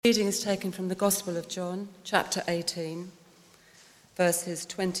The reading is taken from the Gospel of John, chapter 18, verses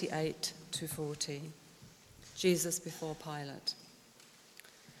 28 to 40. Jesus before Pilate.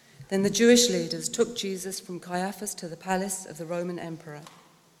 Then the Jewish leaders took Jesus from Caiaphas to the palace of the Roman emperor.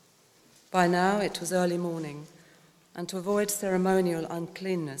 By now it was early morning, and to avoid ceremonial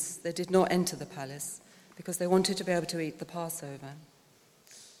uncleanness, they did not enter the palace, because they wanted to be able to eat the Passover.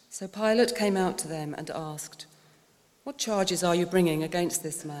 So Pilate came out to them and asked, "What charges are you bringing against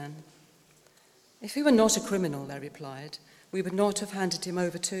this man?" "If he were not a criminal," they replied, "we would not have handed him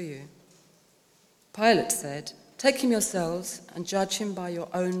over to you." Pilate said, "Take him yourselves and judge him by your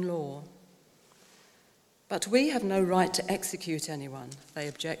own law." "But we have no right to execute anyone," they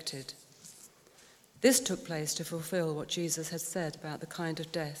objected. This took place to fulfill what Jesus had said about the kind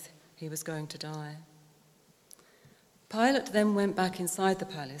of death he was going to die. Pilate then went back inside the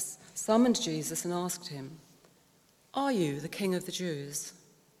palace, summoned Jesus and asked him, "Are you the King of the Jews?"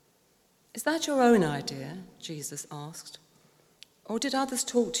 "Is that your own idea?" Jesus asked. "Or did others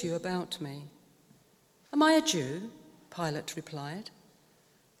talk to you about me?" "Am I a Jew?" Pilate replied.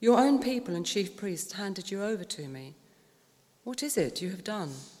 "Your own people and chief priests handed you over to me. What is it you have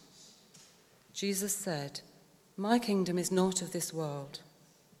done?" Jesus said, "My kingdom is not of this world.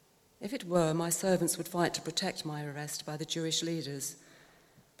 If it were, my servants would fight to protect my arrest by the Jewish leaders.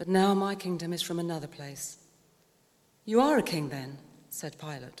 But now my kingdom is from another place." "You are a king then," said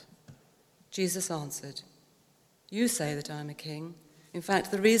Pilate. Jesus answered, "You say that I am a king. In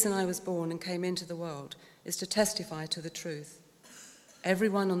fact, the reason I was born and came into the world is to testify to the truth.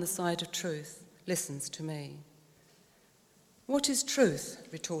 Everyone on the side of truth listens to me." "What is truth?"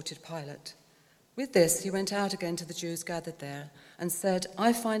 retorted Pilate. With this, he went out again to the Jews gathered there and said,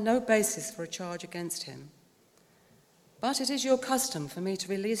 "I find no basis for a charge against him. But it is your custom for me to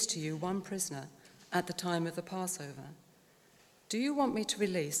release to you one prisoner at the time of the Passover. Do you want me to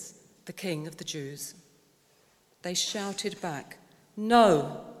release the King of the Jews?" They shouted back,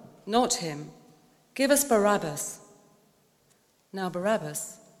 "No, not him. Give us Barabbas." Now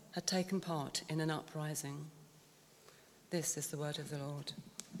Barabbas had taken part in an uprising. This is the word of the Lord.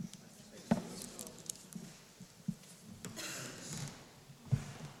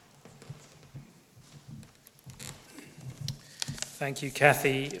 Thank you,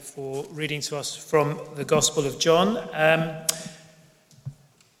 Kathy, for reading to us from the Gospel of John.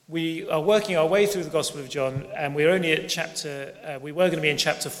 We are working our way through the Gospel of John, and we're only at we were going to be in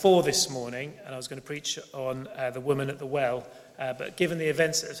chapter 4 this morning, and I was going to preach on the woman at the well. But given the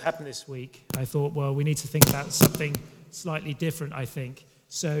events that have happened this week, I thought, well, we need to think about something slightly different, I think.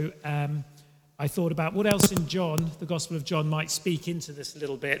 So I thought about what else in John, the Gospel of John, might speak into this a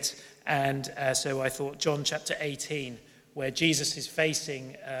little bit. And so I thought John chapter 18, where Jesus is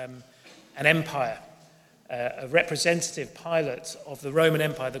facing an empire, a representative Pilate of the Roman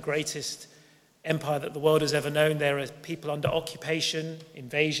Empire, the greatest empire that the world has ever known. There are people under occupation,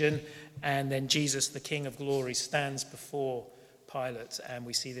 invasion, and then Jesus, the King of glory, stands before Pilate, and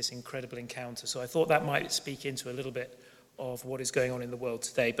we see this incredible encounter. So I thought that might speak into a little bit of what is going on in the world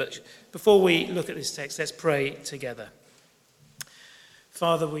today. But before we look at this text, let's pray together.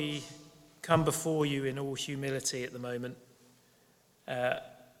 Father, we come before you in all humility at the moment,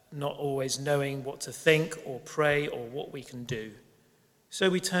 not always knowing what to think or pray or what we can do. So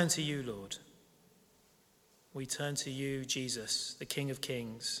we turn to you, Lord. We turn to you, Jesus, the King of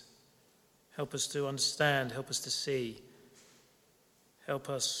Kings. Help us to understand, help us to see, help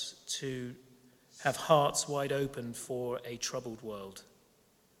us to have hearts wide open for a troubled world.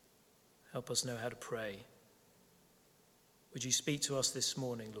 Help us know how to pray. Would you speak to us this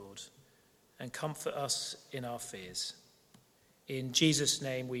morning, Lord, and comfort us in our fears. In Jesus'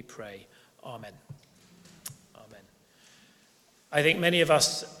 name we pray. Amen. Amen. I think many of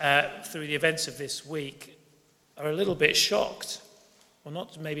us, through the events of this week, are a little bit shocked. Well,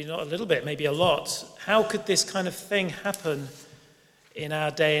 maybe not a little bit, maybe a lot. How could this kind of thing happen in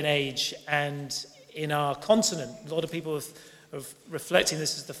our day and age and in our continent? A lot of people are reflecting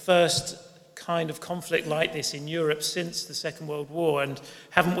this as the first kind of conflict like this in Europe since the Second World War. And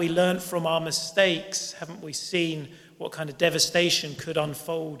haven't we learned from our mistakes? Haven't we seen what kind of devastation could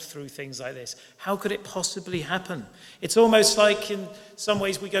unfold through things like this? How could it possibly happen? It's almost like in some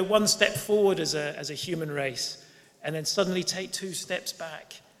ways we go one step forward as a human race and then suddenly take 2 steps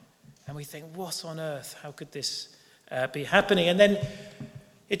back. And we think, what on earth? How could this be happening? And then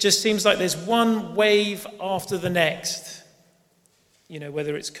it just seems like there's one wave after the next. You know,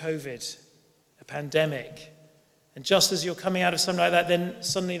 whether it's COVID, a pandemic, and just as you're coming out of something like that, then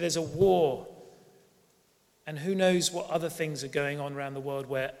suddenly there's a war. And who knows what other things are going on around the world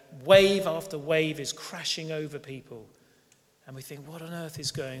where wave after wave is crashing over people. And we think, what on earth is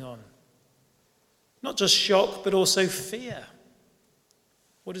going on? Not just shock, but also fear.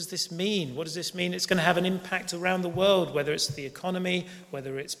 What does this mean? What does this mean? It's going to have an impact around the world, whether it's the economy,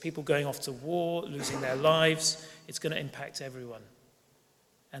 whether it's people going off to war, losing their lives. It's going to impact everyone.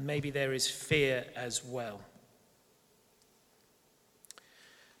 And maybe there is fear as well.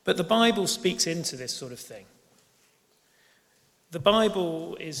 But the Bible speaks into this sort of thing. The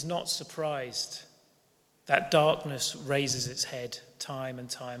Bible is not surprised that darkness raises its head time and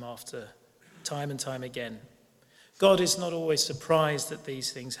time again. God is not always surprised that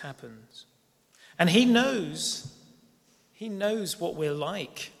these things happen. And he knows what we're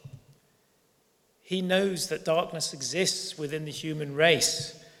like. He knows that darkness exists within the human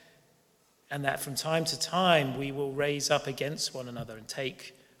race and that from time to time we will raise up against one another and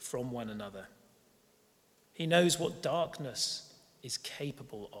take from one another. He knows what darkness is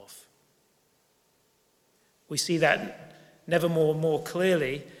capable of. We see that never more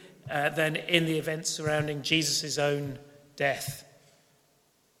clearly than in the events surrounding Jesus' own death,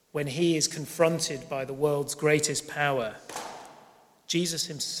 when he is confronted by the world's greatest power. Jesus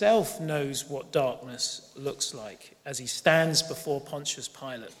himself knows what darkness looks like as he stands before Pontius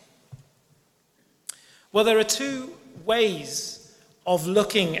Pilate. Well, there are two ways of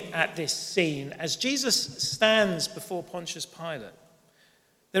looking at this scene as Jesus stands before Pontius Pilate.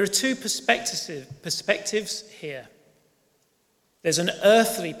 There are two perspectives here. There's an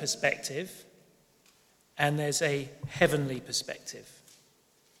earthly perspective and there's a heavenly perspective.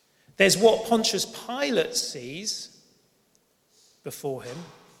 There's what Pontius Pilate sees before him,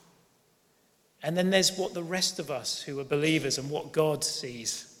 and then there's what the rest of us who are believers and what God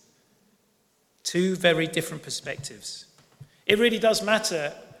sees. Two very different perspectives. It really does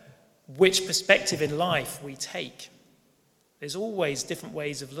matter which perspective in life we take. There's always different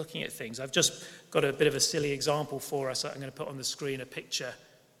ways of looking at things. I've just got a bit of a silly example for us. I'm going to put on the screen a picture.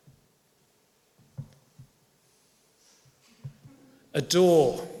 A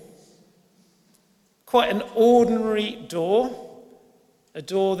door. Quite an ordinary door. A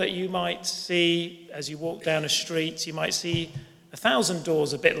door that you might see as you walk down a street. You might see 1,000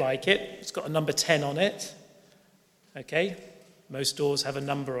 doors a bit like it. It's got a number 10 on it. Okay? Most doors have a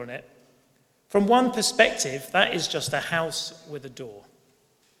number on it. From one perspective, that is just a house with a door.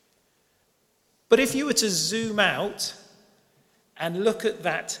 But if you were to zoom out and look at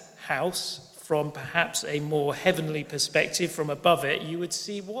that house from perhaps a more heavenly perspective from above it, you would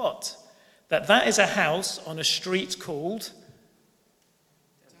see what? That is a house on a street called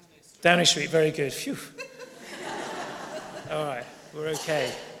Downing Street. Very good. Phew. All right, we're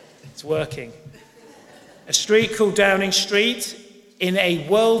okay. It's working. A street called Downing Street in a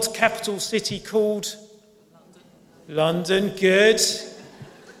world capital city called London. Good.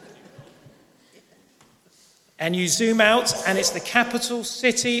 And you zoom out and it's the capital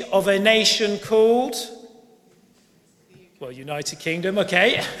city of a nation called, well, United Kingdom,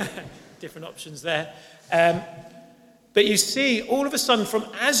 okay. Different options there. But you see, all of a sudden,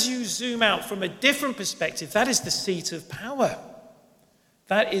 as you zoom out from a different perspective, that is the seat of power.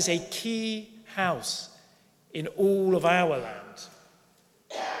 That is a key house in all of our land.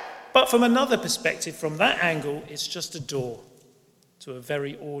 But from another perspective, from that angle, it's just a door to a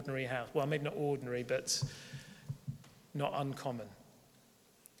very ordinary house. Well, maybe not ordinary, but not uncommon.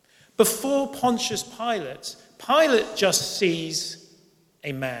 Before Pontius Pilate, Pilate just sees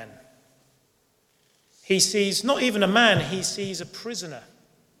a man. He sees not even a man, he sees a prisoner.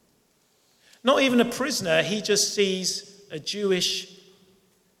 Not even a prisoner, he just sees a Jewish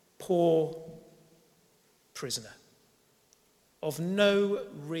poor prisoner of no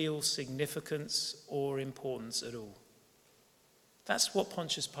real significance or importance at all. That's what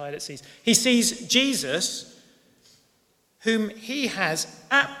Pontius Pilate sees. He sees Jesus, whom he has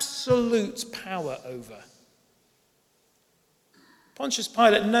absolute power over. Pontius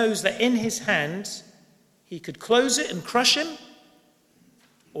Pilate knows that in his hand, he could close it and crush him,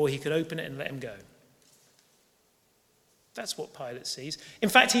 or he could open it and let him go. That's what Pilate sees. In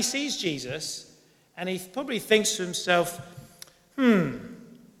fact, he sees Jesus, and he probably thinks to himself,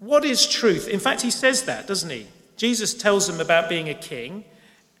 what is truth? In fact, he says that, doesn't he? Jesus tells him about being a king,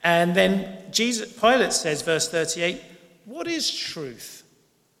 and then Pilate says, verse 38, what is truth?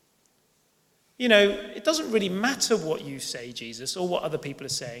 You know, it doesn't really matter what you say, Jesus, or what other people are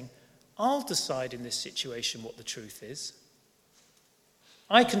saying. I'll decide in this situation what the truth is.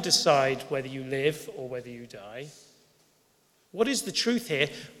 I can decide whether you live or whether you die. What is the truth here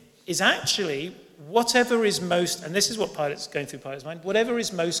is actually whatever is most, and this is what Pilate's going through Pilate's mind, whatever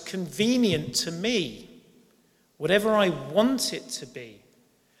is most convenient to me, whatever I want it to be.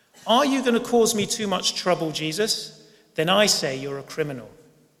 Are you going to cause me too much trouble, Jesus? then I say you're a criminal.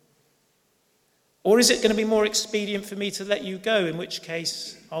 Or is it going to be more expedient for me to let you go, in which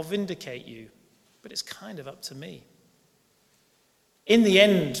case I'll vindicate you? But it's kind of up to me. In the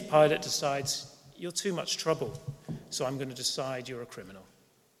end, Pilate decides, you're too much trouble, so I'm going to decide you're a criminal,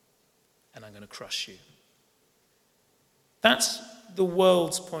 and I'm going to crush you. That's the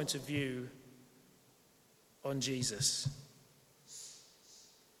world's point of view on Jesus.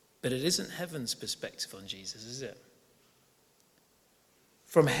 But it isn't heaven's perspective on Jesus, is it?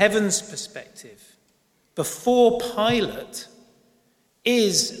 From heaven's perspective, before Pilate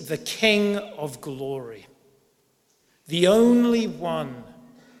is the King of glory, the only one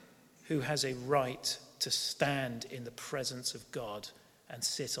who has a right to stand in the presence of God and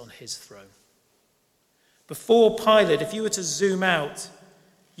sit on his throne. Before Pilate, if you were to zoom out,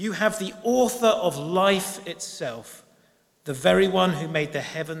 you have the author of life itself, the very one who made the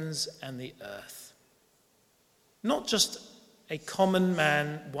heavens and the earth. Not just a common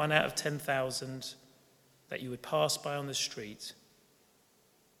man, 1 out of 10,000, that you would pass by on the street,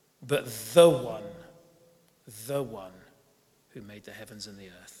 but the one who made the heavens and the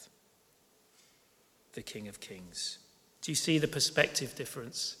earth, the King of Kings. Do you see the perspective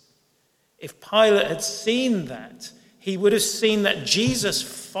difference? If Pilate had seen that, he would have seen that Jesus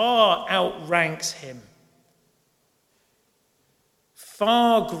far outranks him.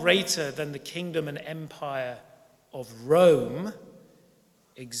 Far greater than the kingdom and empire of Rome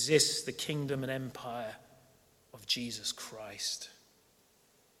exists the kingdom and empire of Jesus Christ.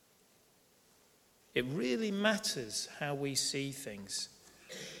 It really matters how we see things.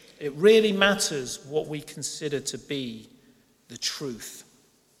 It really matters what we consider to be the truth.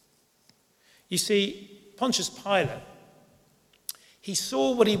 You see, Pontius Pilate, he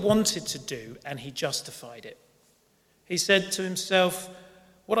saw what he wanted to do and he justified it. He said to himself,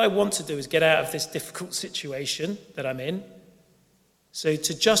 what I want to do is get out of this difficult situation that I'm in. So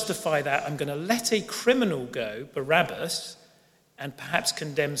to justify that, I'm going to let a criminal go, Barabbas, and perhaps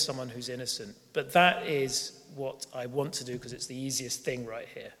condemn someone who's innocent. But that is what I want to do because it's the easiest thing right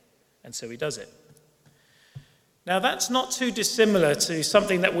here. And so he does it. Now, that's not too dissimilar to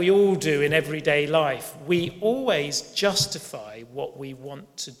something that we all do in everyday life. We always justify what we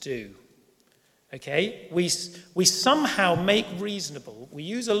want to do. Okay? We somehow make reasonable, we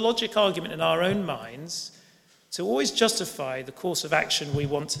use a logic argument in our own minds to always justify the course of action we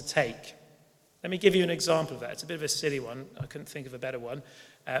want to take. Let me give you an example of that. It's a bit of a silly one. I couldn't think of a better one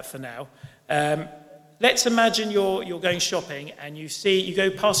for now. Let's imagine you're going shopping and you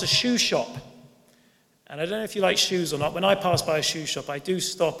go past a shoe shop. And I don't know if you like shoes or not. When I pass by a shoe shop, I do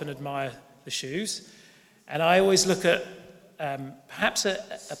stop and admire the shoes. And I always look at perhaps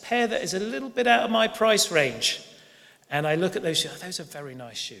a pair that is a little bit out of my price range. And I look at those shoes. Oh, those are very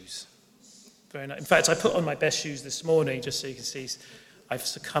nice shoes. Very nice. In fact, I put on my best shoes this morning just so you can see I've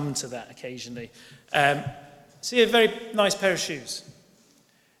succumbed to that occasionally. See a very nice pair of shoes.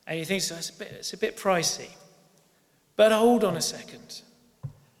 And you think, so it's a bit pricey. But hold on a second.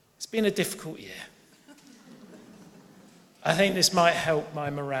 It's been a difficult year. I think this might help my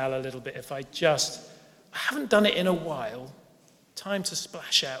morale a little bit if I haven't done it in a while, time to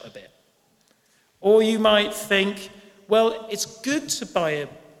splash out a bit. Or you might think, well, it's good to buy a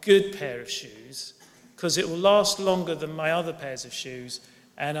good pair of shoes because it will last longer than my other pairs of shoes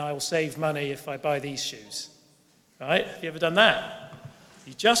and I will save money if I buy these shoes. Right? Have you ever done that?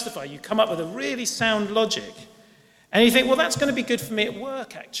 You come up with a really sound logic and you think, well, that's going to be good for me at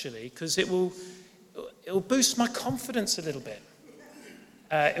work actually because it will boost my confidence a little bit.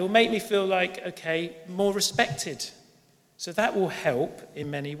 It will make me feel like, okay, more respected. So that will help in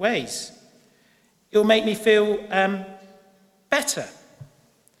many ways. It will make me feel better.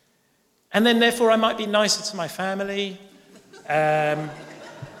 And then, therefore, I might be nicer to my family,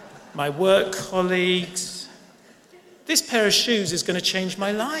 my work colleagues. This pair of shoes is going to change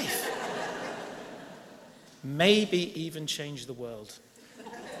my life. Maybe even change the world.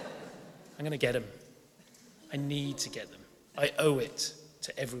 I'm going to get them. I need to get them. I owe it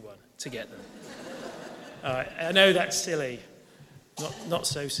to everyone to get them. I know that's silly. Not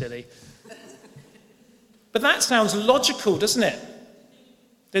so silly. But that sounds logical, doesn't it?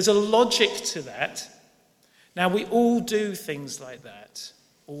 There's a logic to that. Now, we all do things like that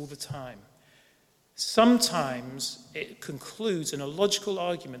all the time. Sometimes it concludes in a logical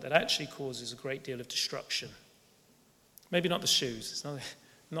argument that actually causes a great deal of destruction. Maybe not the shoes. It's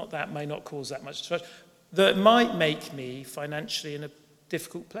not that may not cause that much destruction. That might make me financially in a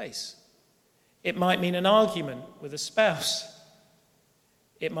difficult place. It might mean an argument with a spouse.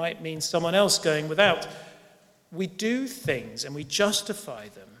 It might mean someone else going without. We do things and we justify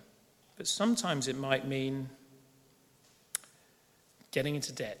them, but sometimes it might mean getting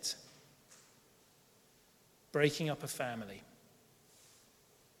into debt, breaking up a family.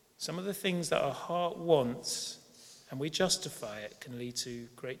 Some of the things that our heart wants and we justify it can lead to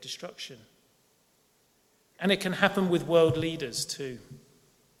great destruction. And it can happen with world leaders too,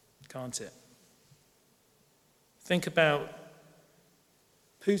 can't it? Think about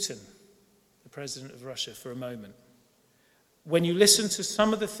Putin, the president of Russia, for a moment. When you listen to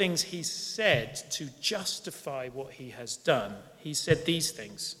some of the things he said to justify what he has done, he said these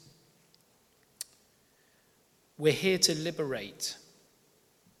things. We're here to liberate.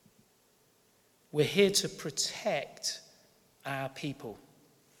 We're here to protect our people.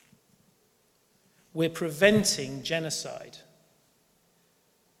 We're preventing genocide.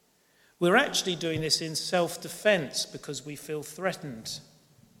 We're actually doing this in self-defense because we feel threatened.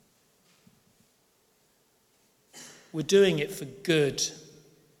 We're doing it for good.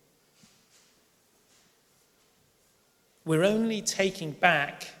 We're only taking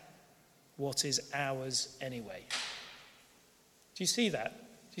back what is ours anyway. Do you see that?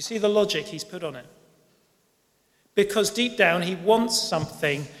 Do you see the logic he's put on it? Because deep down he wants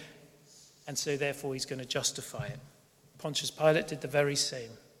something, and so therefore he's going to justify it. Pontius Pilate did the very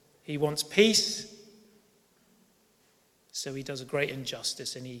same. He wants peace, so he does a great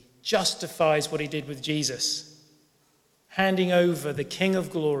injustice, and he justifies what he did with Jesus, handing over the King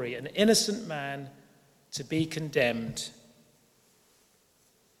of Glory, an innocent man, to be condemned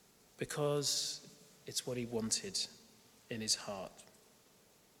because it's what he wanted in his heart.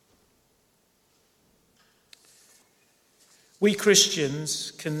 We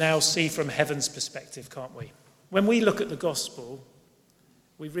Christians can now see from heaven's perspective, can't we? When we look at the gospel,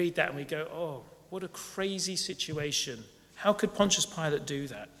 we read that and we go, oh, what a crazy situation. How could Pontius Pilate do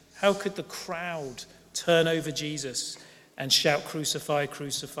that? How could the crowd turn over Jesus and shout, crucify,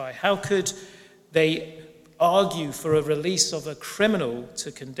 crucify? How could they argue for a release of a criminal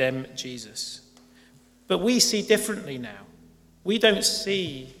to condemn Jesus? But we see differently now. We don't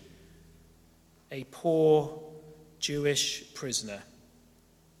see a poor Jewish prisoner.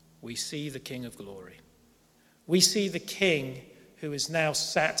 We see the King of Glory. We see the King who is now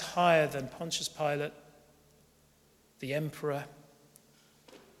sat higher than Pontius Pilate, the Emperor,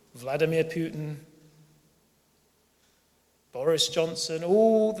 Vladimir Putin, Boris Johnson,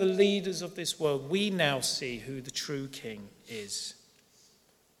 all the leaders of this world. We now see who the true King is.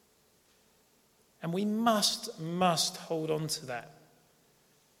 And we must hold on to that.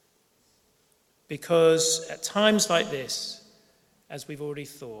 Because at times like this, as we've already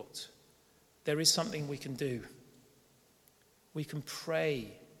thought, there is something we can do. We can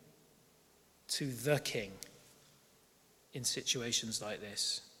pray to the King in situations like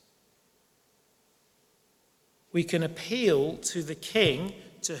this. We can appeal to the King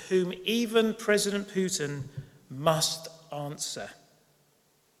to whom even President Putin must answer.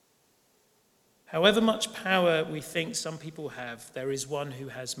 However much power we think some people have, there is one who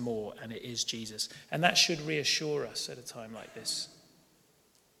has more, and it is Jesus. And that should reassure us at a time like this.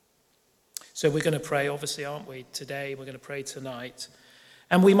 So we're going to pray, obviously, aren't we? Today, we're going to pray tonight.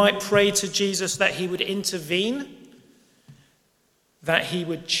 And we might pray to Jesus that he would intervene, that he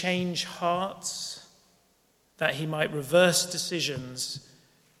would change hearts, that he might reverse decisions,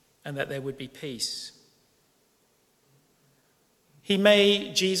 and that there would be peace. He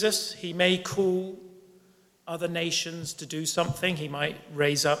may call other nations to do something. He might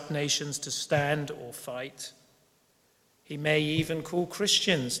raise up nations to stand or fight. He may even call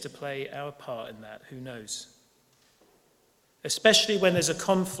Christians to play our part in that. Who knows? Especially when there's a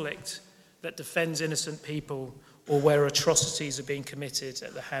conflict that defends innocent people or where atrocities are being committed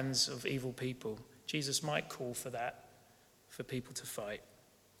at the hands of evil people. Jesus might call for that, for people to fight.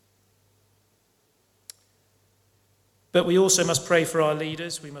 But we also must pray for our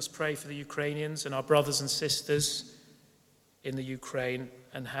leaders. We must pray for the Ukrainians and our brothers and sisters in the Ukraine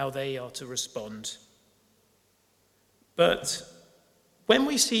and how they are to respond. But when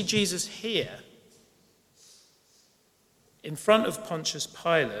we see Jesus here in front of Pontius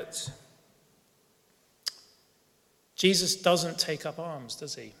Pilate, Jesus doesn't take up arms,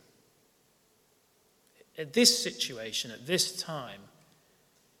 does he? At this situation, at this time,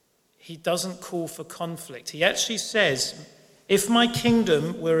 he doesn't call for conflict. He actually says, if my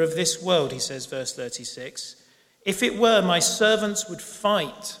kingdom were of this world, he says, verse 36, if it were, my servants would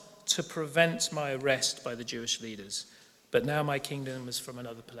fight to prevent my arrest by the Jewish leaders. But now my kingdom is from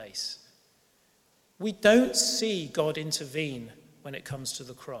another place. We don't see God intervene when it comes to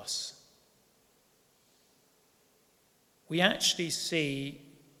the cross. We actually see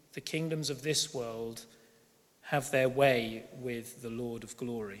the kingdoms of this world have their way with the Lord of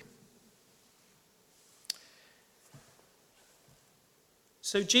glory.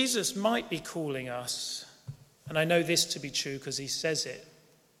 So Jesus might be calling us, and I know this to be true because he says it,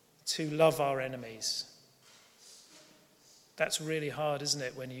 to love our enemies. That's really hard, isn't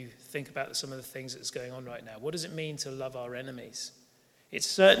it, when you think about some of the things that's going on right now? What does it mean to love our enemies? It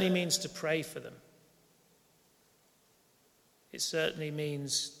certainly means to pray for them. It certainly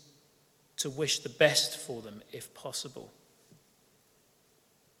means to wish the best for them, if possible.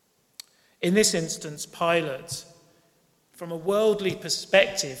 In this instance, Pilate, from a worldly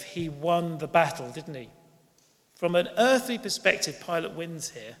perspective, he won the battle, didn't he? From an earthly perspective, Pilate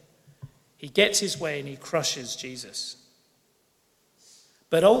wins here. He gets his way and he crushes Jesus.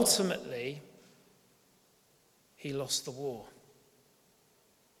 But ultimately, he lost the war.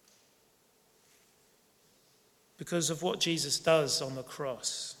 Because of what Jesus does on the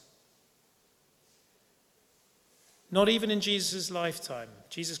cross. Not even in Jesus' lifetime.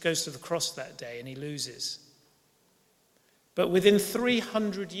 Jesus goes to the cross that day and he loses. But within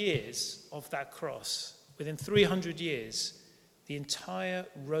 300 years of that cross, within 300 years, the entire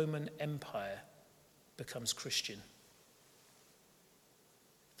Roman Empire becomes Christian.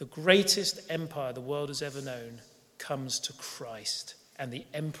 The greatest empire the world has ever known comes to Christ, and the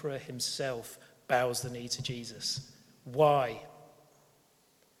emperor himself bows the knee to Jesus. Why?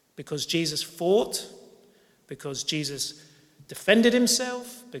 Because Jesus fought, because Jesus defended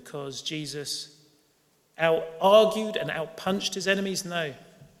himself, because Jesus out-argued and out-punched his enemies? No.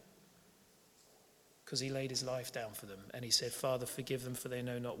 Because he laid his life down for them, and he said, Father, forgive them, for they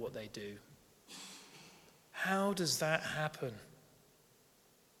know not what they do. How does that happen?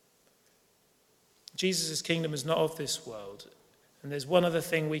 Jesus' kingdom is not of this world. And there's one other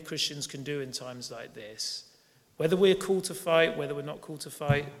thing we Christians can do in times like this. Whether we're called to fight, whether we're not called to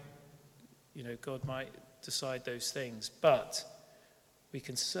fight, God might decide those things. But we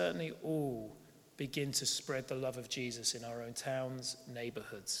can certainly all begin to spread the love of Jesus in our own towns,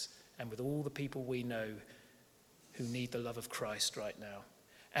 neighborhoods, and with all the people we know who need the love of Christ right now.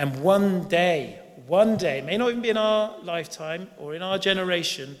 And one day, it may not even be in our lifetime or in our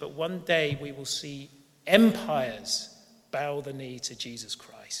generation, but one day we will see empires bow the knee to Jesus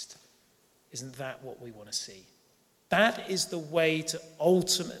Christ. Isn't that what we want to see? That is the way to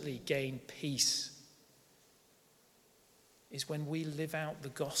ultimately gain peace, is when we live out the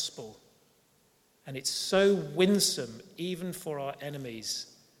gospel. And it's so winsome, even for our enemies,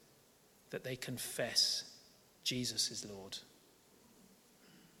 that they confess Jesus is Lord.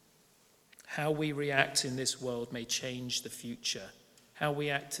 How we react in this world may change the future. How we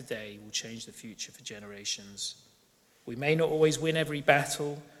act today will change the future for generations. We may not always win every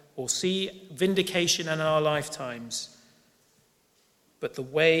battle or see vindication in our lifetimes, but the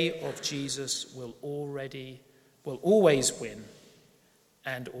way of Jesus will always win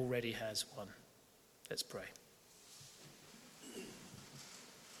and already has won. Let's pray.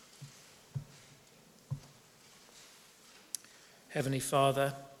 Heavenly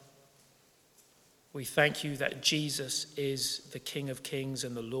Father, we thank you that Jesus is the King of Kings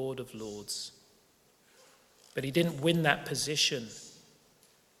and the Lord of Lords. But he didn't win that position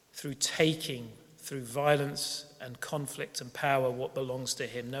through taking, through violence and conflict and power, what belongs to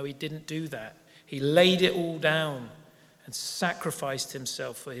him. No, he didn't do that. He laid it all down and sacrificed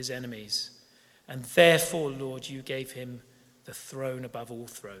himself for his enemies. And therefore, Lord, you gave him the throne above all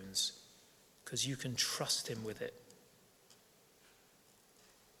thrones, because you can trust him with it.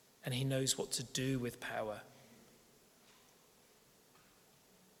 And he knows what to do with power.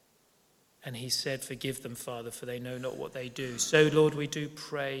 And he said, forgive them, Father, for they know not what they do. So, Lord, we do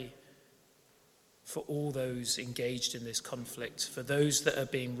pray for all those engaged in this conflict, for those that are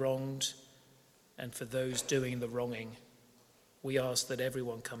being wronged, and for those doing the wronging. We ask that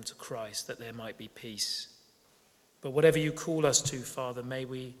everyone come to Christ, that there might be peace. But whatever you call us to, Father, may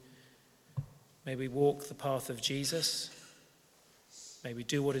we walk the path of Jesus. May we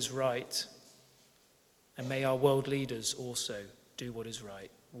do what is right, and may our world leaders also do what is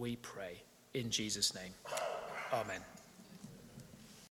right. We pray in Jesus' name. Amen.